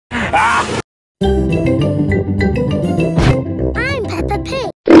I'm Peppa Pig.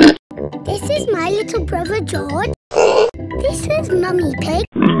 This is my little brother George. This is Mummy Pig.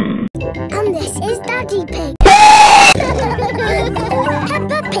 And this is Daddy Pig.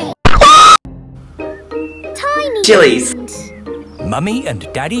 Peppa Pig. Tiny Chilies. Mummy and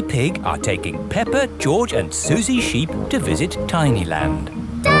Daddy Pig are taking Peppa, George and Susie Sheep to visit Tinyland.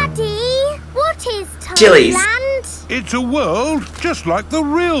 Daddy, what is Chilies. Tinyland? It's a world just like the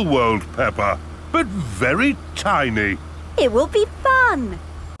real world, Peppa, but very tiny. It will be fun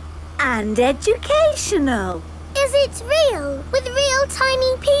and educational. Is it real? With real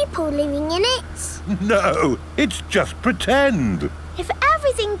tiny people living in it? No, it's just pretend. If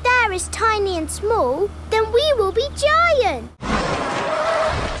everything there is tiny and small, then we will be giant.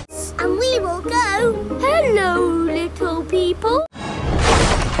 And we will go, hello, little people.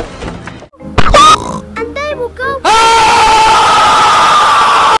 And they will go,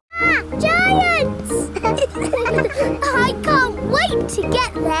 giants! I can't wait to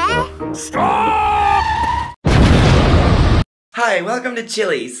get there. Stop! Hi, welcome to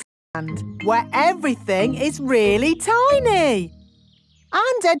Chili's. Where everything is really tiny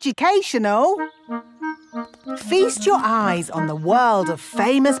and educational. Feast your eyes on the world of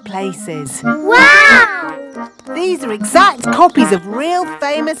famous places. Wow! These are exact copies of real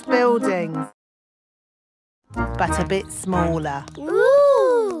famous buildings, but a bit smaller.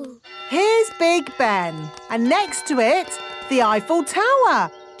 Ooh! Here's Big Ben, and next to it, the Eiffel Tower,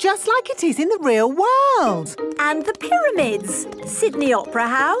 just like it is in the real world. And the pyramids, Sydney Opera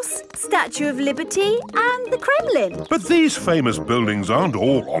House, Statue of Liberty and the Kremlin. But these famous buildings aren't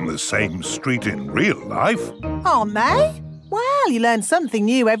all on the same street in real life. Aren't they? Well, you learn something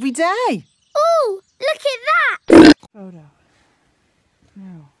new every day. Ooh, look at that! Photo.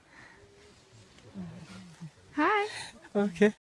 No. Hi. Okay.